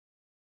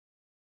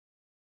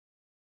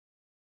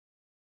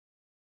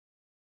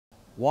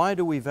Why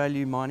do we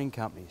value mining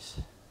companies?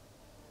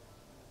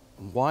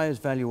 And why is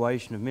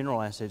valuation of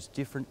mineral assets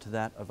different to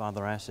that of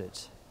other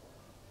assets?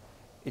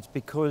 It's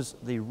because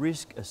the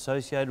risk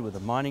associated with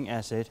a mining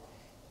asset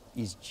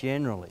is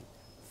generally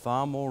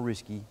far more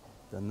risky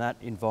than that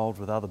involved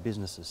with other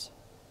businesses.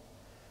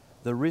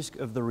 The risk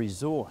of the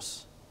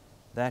resource,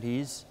 that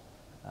is,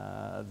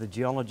 the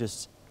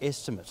geologist's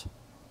estimate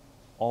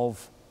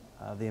of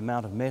the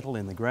amount of metal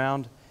in the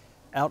ground,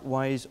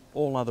 outweighs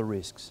all other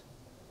risks.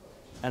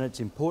 And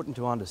it's important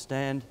to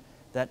understand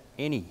that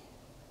any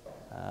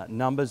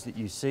numbers that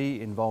you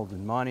see involved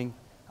in mining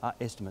are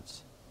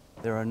estimates.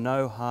 There are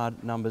no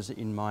hard numbers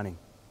in mining.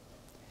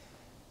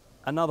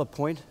 Another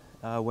point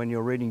when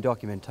you're reading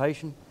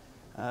documentation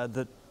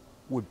that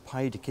would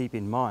pay to keep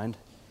in mind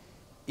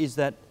is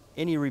that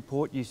any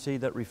report you see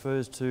that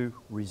refers to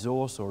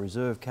resource or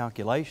reserve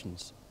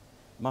calculations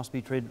must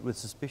be treated with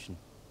suspicion.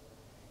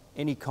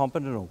 Any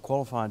competent or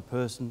qualified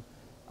person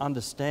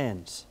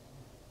understands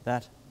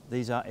that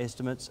these are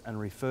estimates and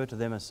refer to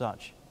them as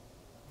such.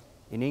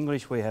 In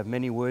English, we have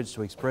many words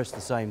to express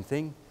the same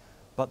thing,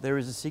 but there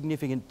is a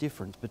significant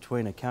difference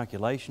between a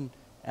calculation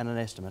and an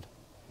estimate.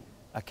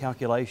 A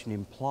calculation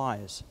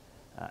implies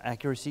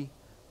accuracy,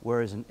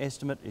 whereas an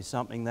estimate is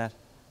something that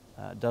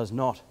does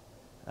not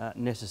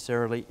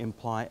necessarily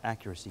imply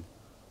accuracy.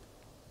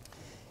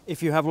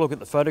 If you have a look at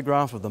the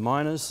photograph of the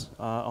miners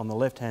on the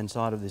left-hand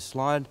side of this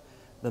slide,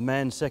 the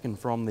man second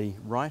from the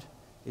right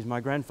is my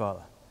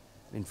grandfather.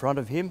 In front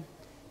of him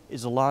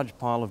is a large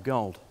pile of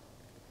gold.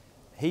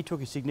 He took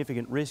a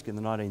significant risk in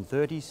the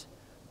 1930s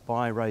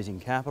by raising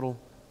capital,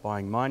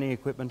 buying mining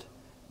equipment,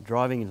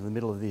 driving into the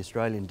middle of the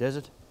Australian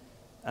desert,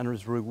 and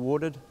was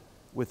rewarded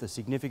with a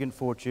significant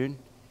fortune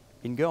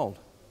in gold.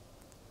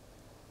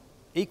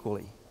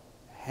 Equally,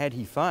 had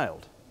he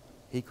failed,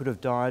 he could have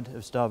died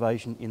of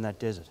starvation in that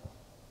desert.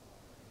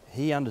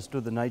 He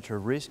understood the nature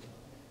of risk,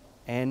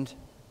 and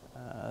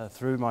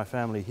through my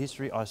family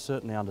history, I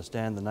certainly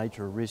understand the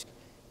nature of risk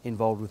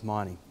involved with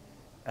mining.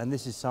 And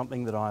this is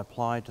something that I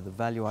apply to the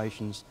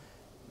valuations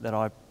that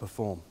I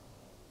perform.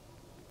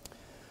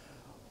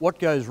 What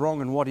goes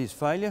wrong and what is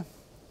failure?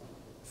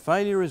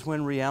 Failure is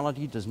when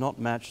reality does not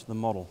match the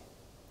model.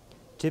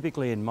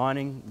 Typically in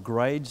mining,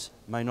 grades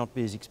may not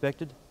be as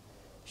expected,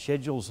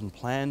 schedules and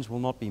plans will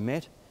not be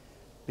met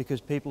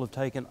because people have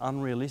taken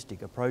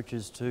unrealistic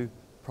approaches to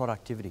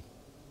productivity.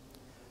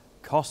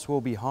 Costs will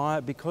be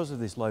higher because of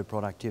this low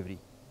productivity.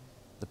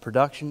 The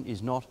production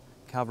is not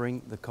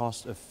covering the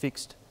cost of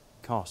fixed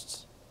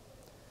costs.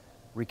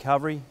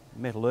 Recovery,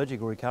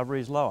 metallurgical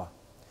recovery, is lower.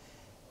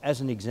 As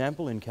an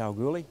example, in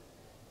Kalgoorlie,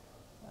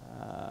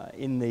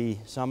 in the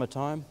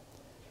summertime,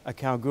 a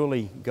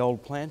Kalgoorlie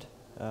gold plant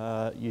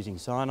using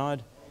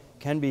cyanide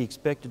can be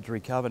expected to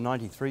recover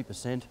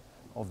 93%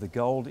 of the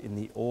gold in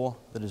the ore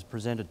that is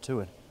presented to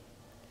it.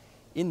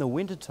 In the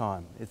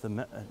wintertime, if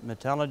the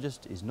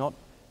metallurgist is not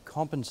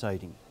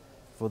compensating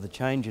for the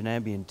change in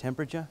ambient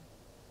temperature,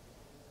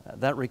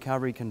 that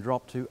recovery can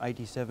drop to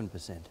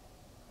 87%.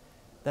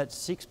 That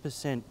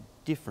 6%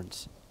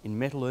 difference in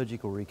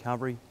metallurgical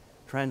recovery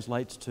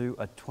translates to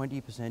a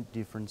 20%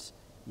 difference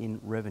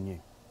in revenue.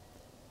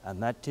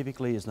 And that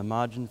typically is the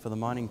margin for the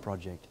mining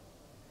project.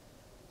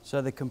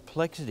 So the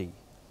complexity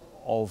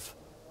of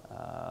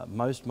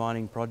most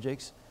mining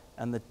projects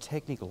and the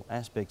technical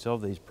aspects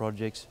of these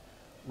projects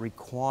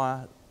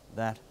require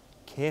that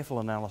careful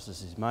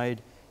analysis is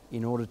made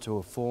in order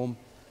to form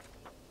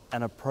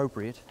an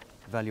appropriate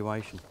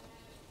valuation.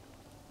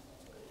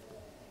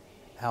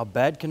 How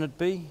bad can it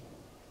be?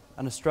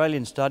 An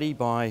Australian study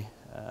by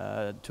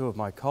two of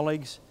my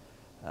colleagues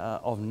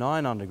of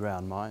 9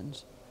 underground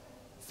mines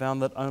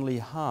found that only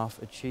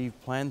half achieved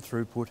planned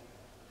throughput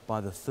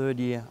by the 3rd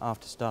year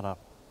after startup.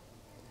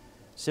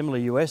 Similar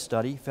US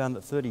study found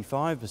that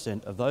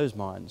 35% of those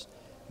mines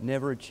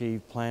never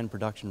achieved planned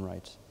production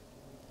rates.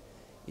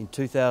 In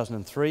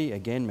 2003,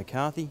 again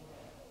McCarthy,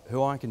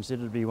 who I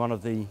consider to be one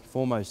of the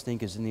foremost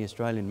thinkers in the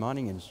Australian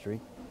mining industry,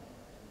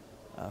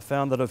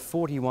 found that of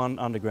 41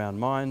 underground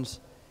mines,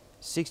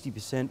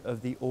 60%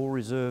 of the ore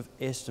reserve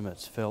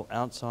estimates fell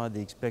outside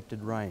the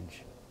expected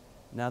range.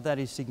 Now that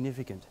is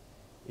significant.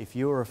 If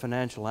you're a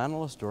financial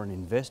analyst or an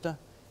investor,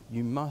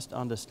 you must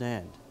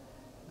understand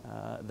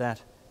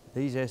that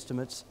these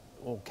estimates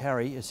all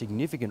carry a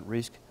significant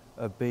risk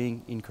of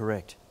being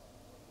incorrect.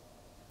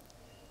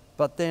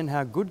 But then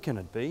how good can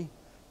it be?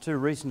 2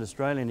 recent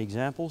Australian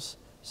examples,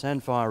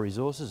 Sandfire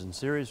Resources and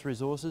Sirius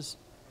Resources.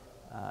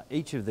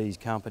 Each of these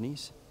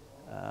companies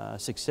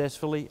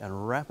successfully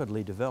and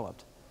rapidly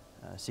developed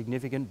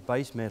significant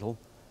base metal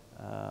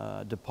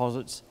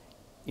deposits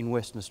in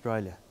Western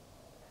Australia.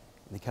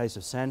 In the case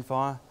of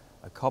Sandfire,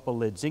 a copper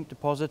lead zinc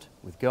deposit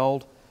with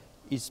gold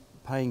is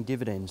paying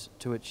dividends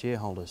to its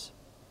shareholders.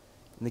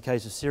 In the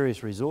case of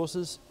Sirius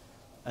Resources,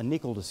 a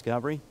nickel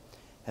discovery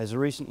has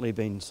recently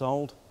been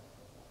sold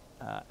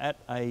at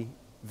a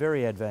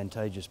very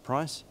advantageous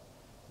price,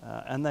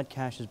 and that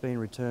cash has been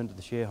returned to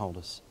the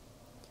shareholders.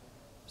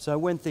 So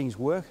when things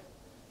work,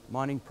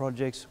 mining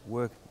projects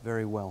work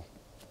very well.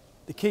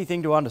 The key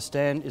thing to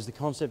understand is the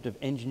concept of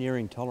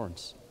engineering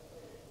tolerance.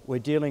 We're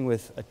dealing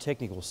with a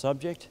technical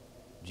subject,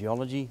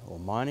 geology or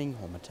mining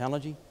or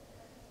metallurgy,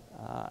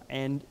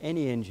 and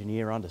any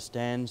engineer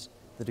understands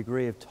the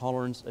degree of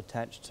tolerance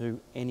attached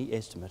to any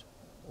estimate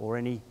or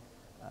any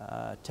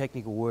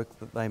technical work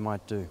that they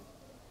might do.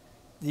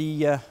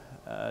 The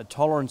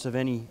tolerance of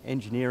any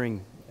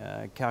engineering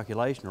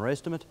calculation or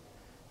estimate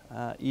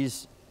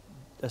is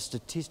a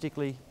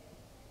statistically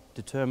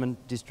determined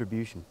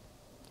distribution.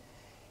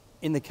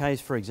 In the case,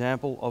 for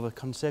example, of a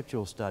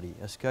conceptual study,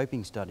 a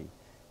scoping study,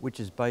 which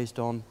is based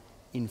on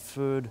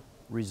inferred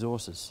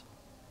resources,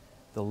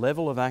 the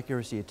level of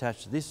accuracy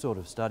attached to this sort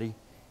of study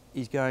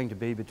is going to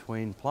be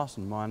between plus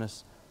and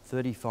minus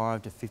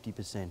 35 to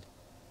 50%,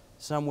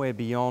 somewhere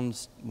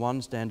beyond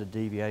one standard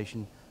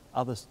deviation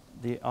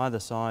either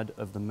side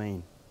of the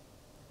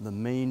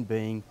mean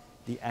being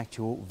the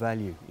actual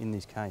value in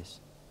this case.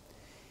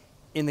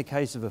 In the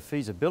case of a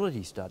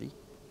feasibility study,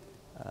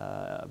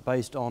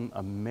 based on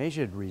a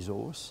measured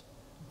resource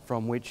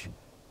from which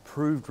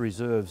proved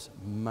reserves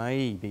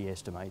may be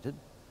estimated,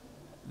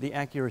 the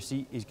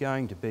accuracy is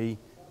going to be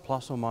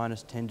plus or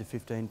minus 10 to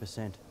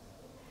 15%.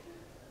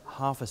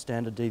 Half a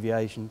standard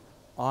deviation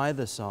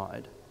either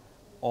side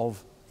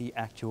of the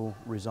actual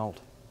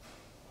result.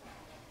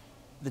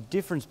 The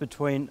difference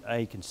between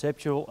a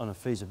conceptual and a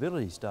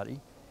feasibility study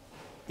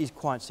is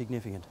quite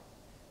significant.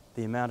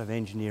 The amount of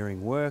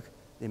engineering work,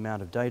 the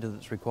amount of data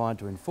that's required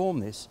to inform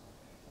this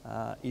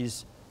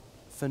is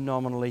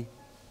phenomenally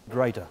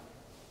greater.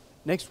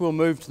 Next, we'll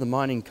move to the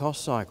mining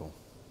cost cycle.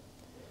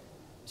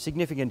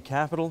 Significant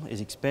capital is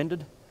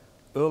expended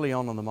early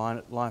on in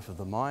the life of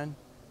the mine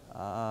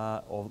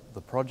or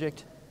the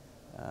project,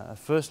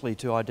 firstly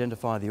to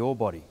identify the ore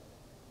body,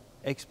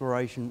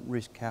 exploration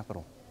risk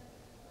capital,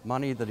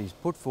 money that is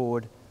put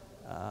forward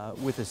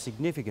with a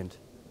significant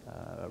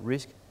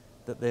risk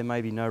that there may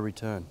be no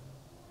return.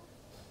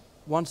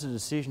 Once a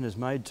decision is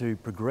made to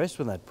progress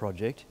with that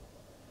project,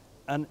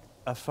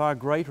 a far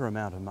greater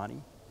amount of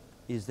money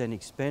is then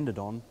expended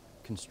on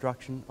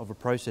construction of a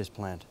process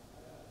plant.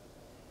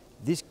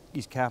 This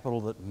is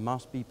capital that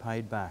must be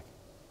paid back.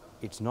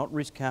 It's not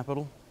risk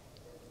capital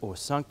or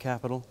sunk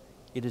capital,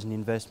 it is an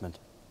investment.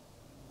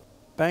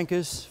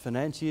 Bankers,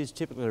 financiers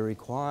typically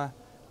require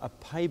a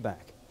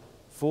payback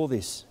for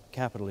this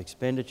capital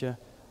expenditure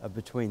of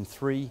between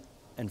 3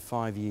 and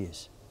 5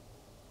 years.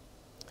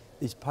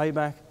 This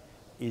payback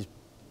is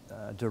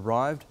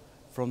derived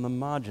from the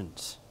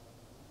margins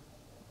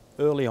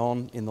early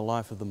on in the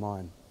life of the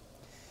mine.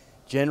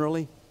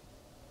 Generally,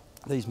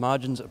 these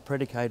margins are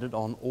predicated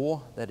on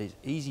ore that is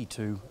easy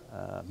to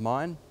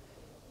mine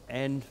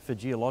and, for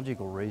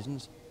geological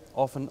reasons,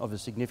 often of a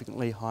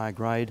significantly higher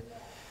grade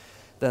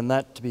than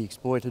that to be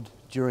exploited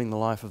during the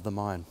life of the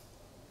mine.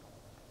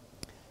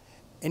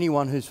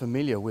 Anyone who's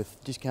familiar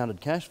with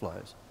discounted cash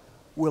flows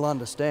will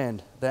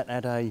understand that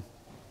at a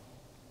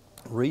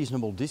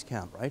reasonable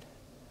discount rate,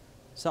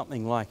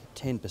 something like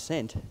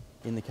 10%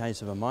 in the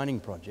case of a mining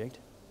project,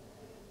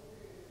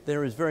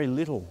 there is very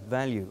little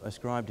value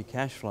ascribed to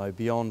cash flow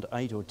beyond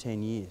 8 or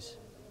 10 years.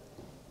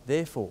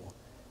 Therefore,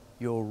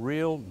 your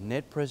real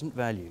net present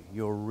value,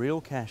 your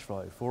real cash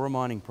flow for a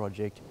mining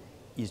project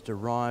is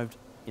derived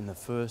in the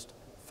first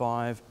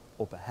 5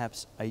 or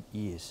perhaps 8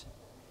 years.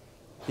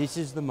 This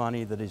is the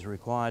money that is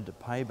required to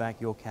pay back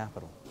your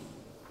capital.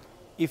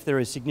 If there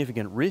is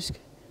significant risk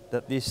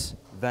that this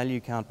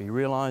value can't be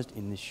realised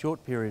in this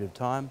short period of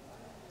time,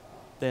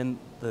 then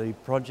the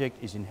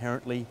project is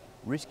inherently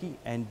risky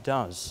and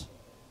does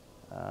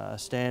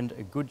stand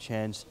a good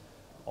chance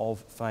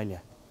of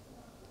failure.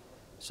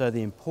 So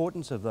the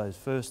importance of those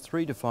first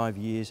 3 to 5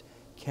 years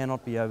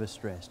cannot be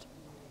overstressed.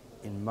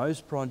 In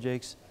most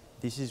projects,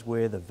 this is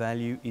where the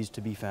value is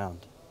to be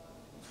found.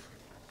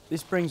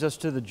 This brings us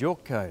to the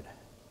JORC code.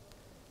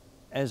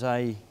 As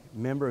a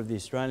member of the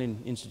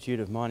Australian Institute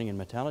of Mining and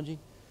Metallurgy,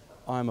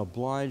 I am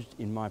obliged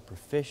in my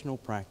professional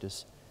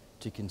practice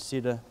to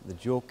consider the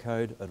JORC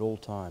code at all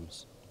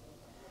times.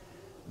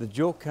 The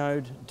JORC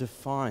code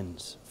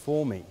defines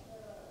for me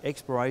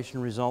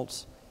exploration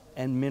results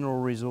and mineral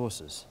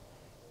resources,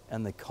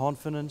 and the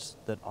confidence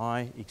that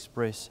I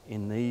express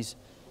in these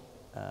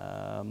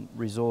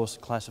resource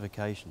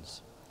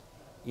classifications: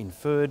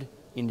 inferred,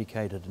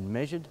 indicated and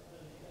measured,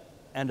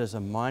 and as a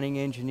mining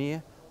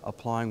engineer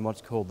applying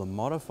what's called the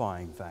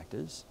modifying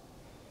factors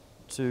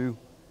to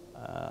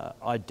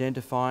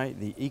identify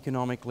the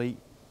economically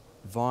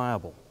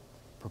viable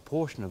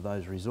proportion of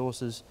those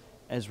resources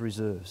as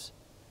reserves,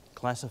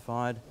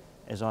 classified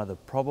as either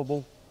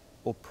probable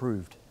or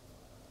proved.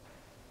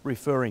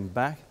 Referring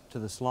back to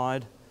the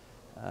slide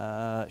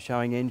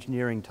showing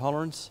engineering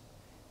tolerance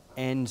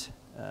and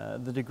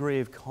the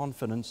degree of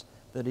confidence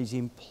that is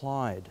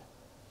implied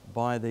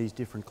by these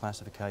different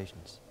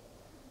classifications.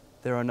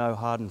 There are no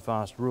hard and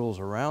fast rules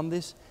around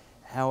this.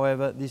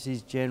 However, this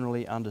is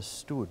generally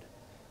understood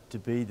to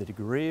be the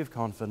degree of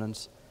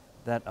confidence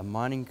that a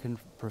mining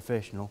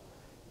professional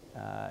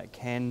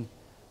can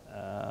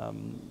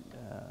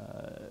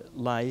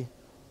lay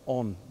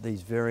on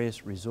these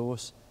various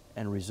resource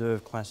and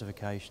reserve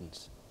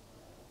classifications.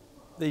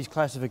 These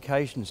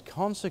classifications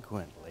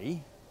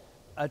consequently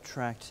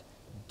attract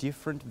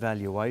different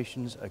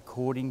valuations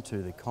according to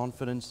the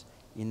confidence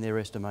in their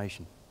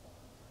estimation.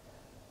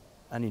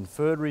 An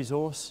inferred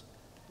resource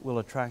will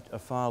attract a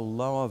far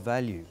lower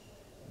value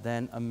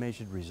than a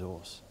measured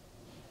resource.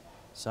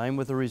 Same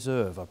with a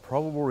reserve. A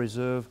probable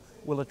reserve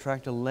will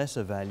attract a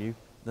lesser value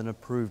than a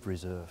proved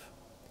reserve.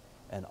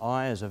 And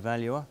I, as a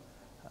valuer,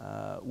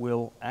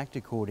 will act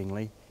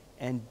accordingly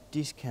and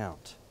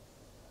discount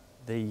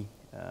the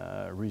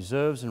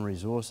reserves and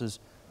resources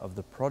of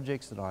the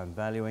projects that I'm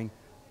valuing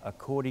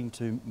according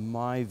to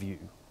my view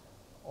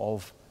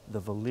of the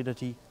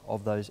validity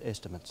of those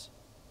estimates.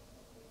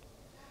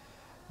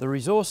 The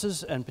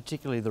resources, and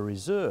particularly the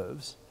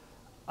reserves,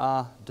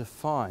 are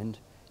defined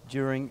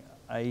during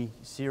a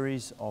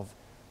series of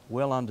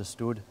well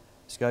understood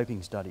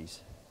scoping studies,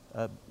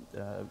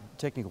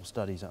 technical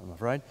studies, I'm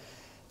afraid.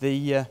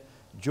 The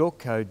JORC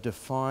code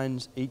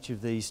defines each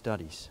of these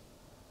studies.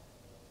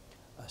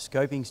 A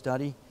scoping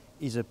study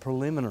is a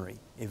preliminary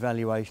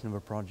evaluation of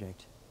a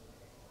project.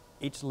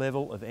 Its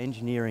level of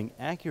engineering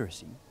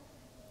accuracy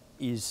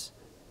is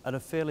at a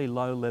fairly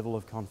low level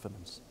of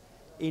confidence,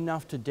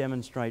 enough to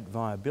demonstrate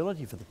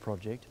viability for the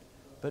project,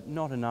 but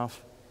not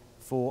enough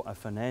for a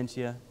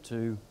financier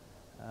to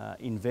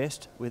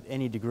invest with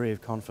any degree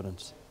of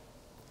confidence.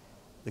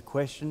 The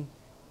question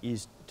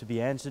is to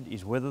be answered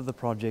is whether the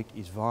project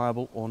is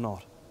viable or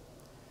not.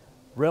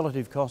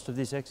 Relative cost of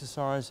this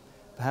exercise,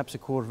 perhaps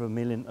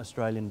 $250,000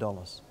 Australian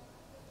dollars.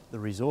 The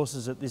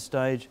resources at this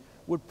stage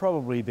would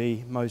probably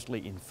be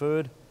mostly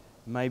inferred,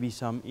 maybe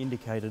some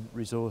indicated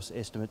resource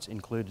estimates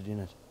included in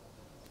it.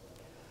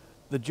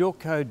 The JORC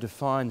code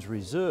defines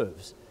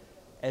reserves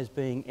as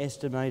being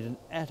estimated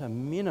at a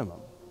minimum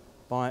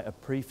by a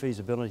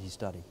pre-feasibility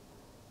study.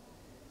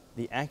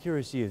 The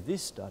accuracy of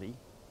this study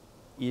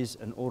is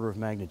an order of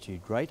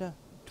magnitude greater,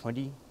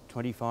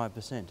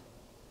 20–25%.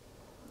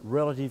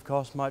 Relative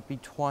cost might be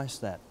twice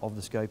that of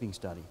the scoping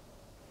study.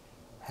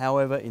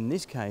 However, in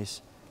this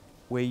case,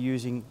 we're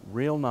using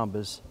real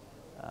numbers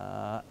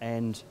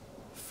and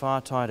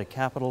far tighter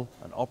capital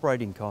and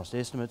operating cost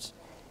estimates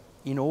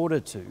in order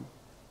to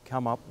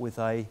come up with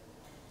a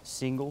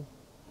single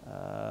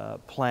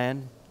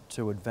plan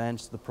to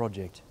advance the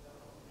project.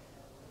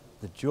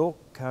 The JORC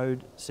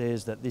code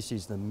says that this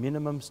is the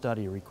minimum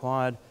study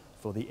required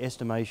for the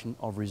estimation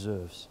of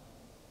reserves.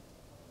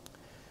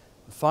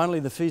 Finally,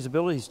 the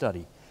feasibility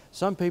study.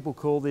 Some people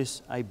call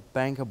this a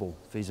bankable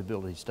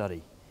feasibility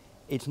study.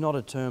 It's not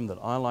a term that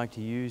I like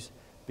to use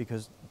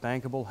because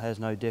bankable has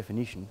no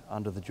definition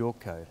under the JORC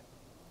code.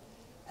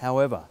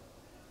 However,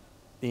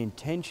 the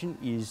intention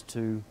is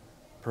to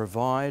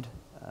provide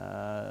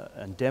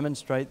and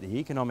demonstrate the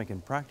economic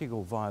and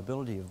practical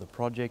viability of the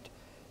project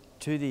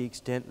to the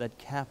extent that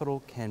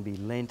capital can be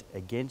lent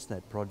against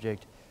that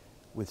project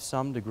with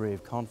some degree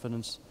of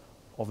confidence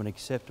of an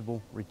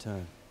acceptable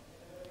return.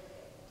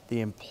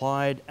 The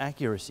implied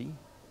accuracy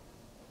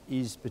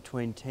is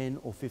between 10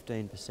 or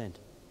 15%.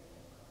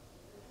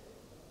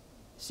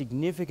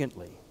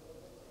 Significantly,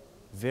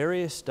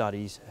 various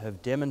studies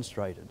have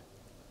demonstrated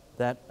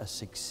that a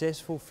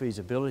successful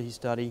feasibility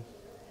study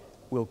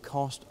will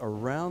cost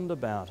around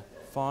about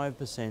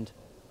 5%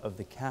 of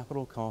the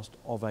capital cost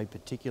of a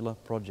particular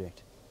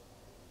project.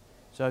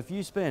 So if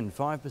you spend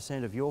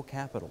 5% of your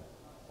capital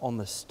on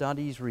the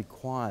studies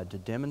required to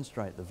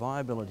demonstrate the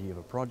viability of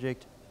a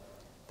project,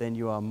 then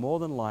you are more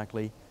than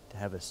likely to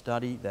have a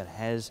study that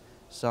has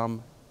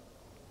some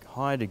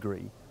high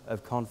degree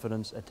of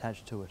confidence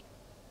attached to it.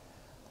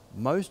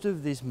 Most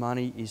of this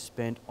money is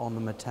spent on the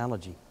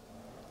metallurgy.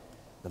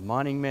 The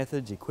mining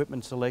methods,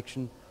 equipment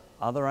selection,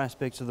 other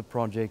aspects of the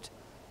project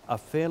are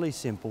fairly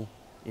simple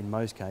in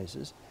most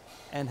cases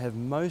and have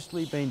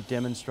mostly been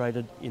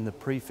demonstrated in the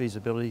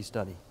pre-feasibility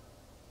study.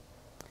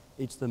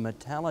 It's the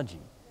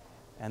metallurgy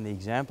and the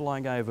example I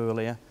gave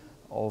earlier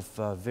of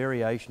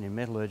variation in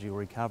metallurgical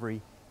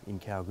recovery in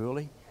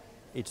Kalgoorlie.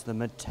 It's the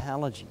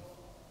metallurgy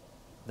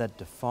that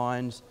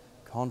defines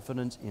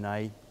confidence in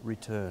a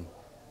return,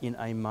 in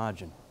a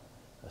margin.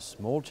 A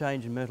small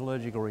change in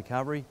metallurgical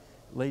recovery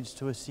leads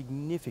to a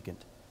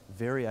significant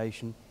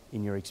variation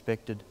in your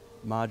expected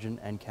margin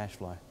and cash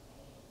flow.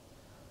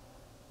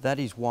 That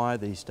is why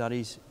these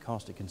studies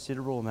cost a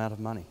considerable amount of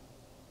money.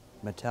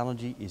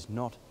 Metallurgy is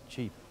not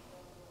cheap.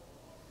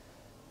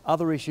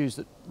 Other issues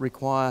that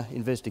require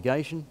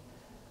investigation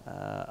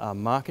are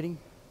marketing,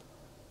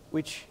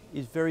 which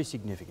is very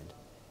significant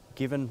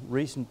given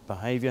recent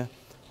behaviour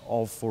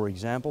of, for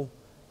example,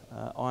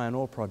 iron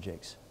ore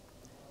projects.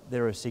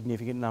 There are a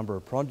significant number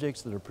of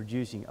projects that are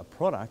producing a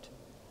product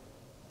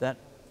that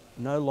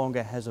no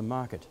longer has a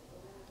market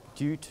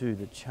due to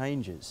the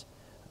changes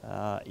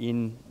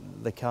in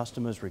the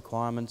customer's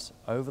requirements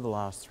over the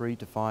last 3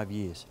 to 5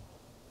 years.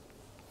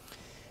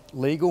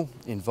 Legal,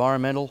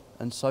 environmental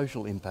and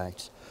social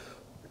impacts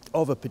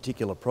of a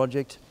particular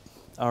project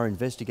are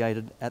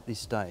investigated at this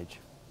stage.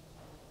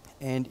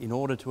 And in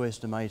order to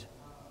estimate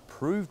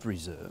proved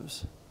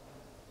reserves,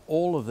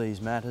 all of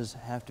these matters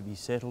have to be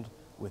settled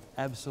with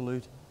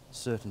absolute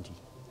certainty.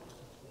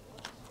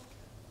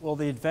 Well,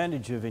 the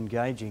advantage of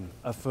engaging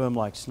a firm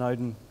like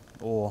Snowden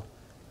or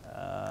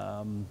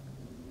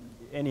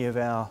any of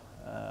our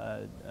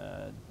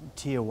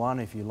tier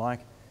one, if you like,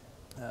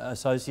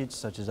 associates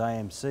such as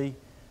AMC,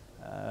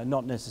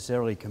 not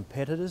necessarily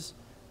competitors,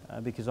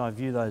 because I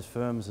view those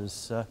firms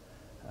as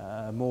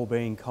more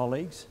being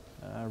colleagues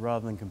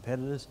rather than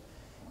competitors,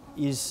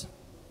 is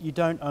you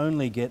don't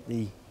only get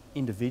the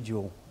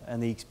individual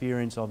and the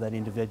experience of that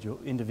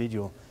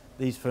individual.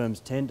 These firms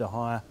tend to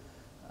hire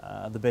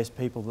the best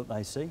people that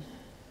they see,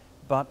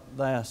 but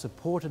they are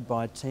supported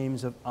by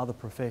teams of other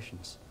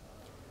professions.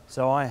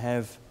 So I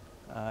have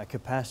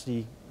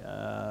capacity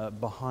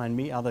behind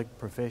me, other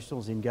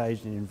professionals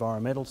engaged in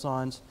environmental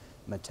science,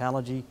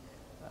 metallurgy,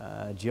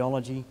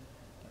 geology,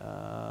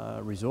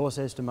 resource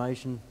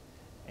estimation,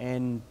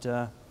 and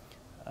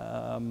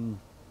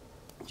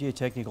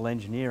geotechnical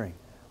engineering.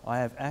 I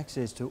have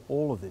access to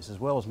all of this, as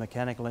well as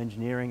mechanical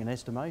engineering and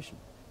estimation.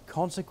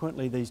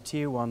 Consequently, these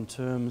tier one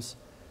terms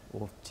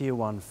or tier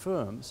one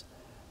firms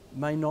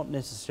may not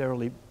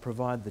necessarily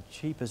provide the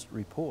cheapest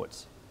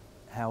reports.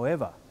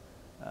 However,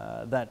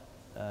 that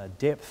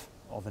depth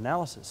of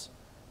analysis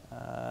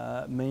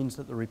means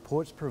that the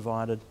reports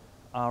provided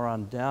are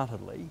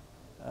undoubtedly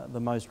the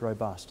most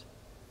robust,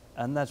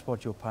 and that's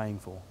what you're paying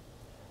for.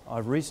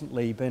 I've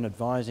recently been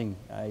advising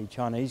a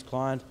Chinese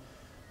client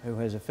who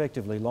has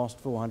effectively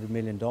lost $400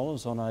 million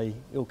on a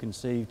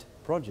ill-conceived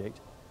project.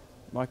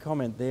 My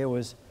comment there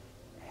was,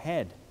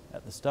 had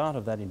at the start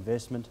of that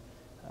investment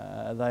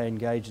they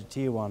engaged a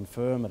tier one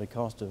firm at a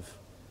cost of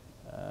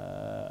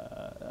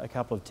a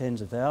couple of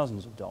tens of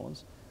thousands of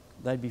dollars,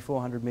 they'd be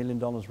 $400 million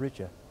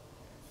richer.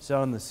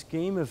 So in the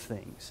scheme of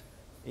things,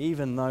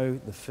 even though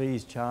the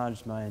fees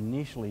charged may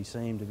initially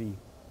seem to be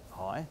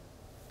high,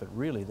 but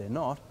really they're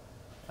not,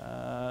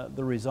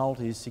 the result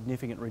is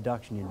significant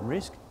reduction in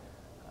risk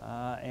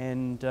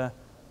and the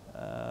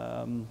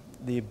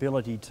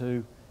ability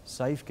to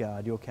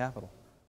safeguard your capital.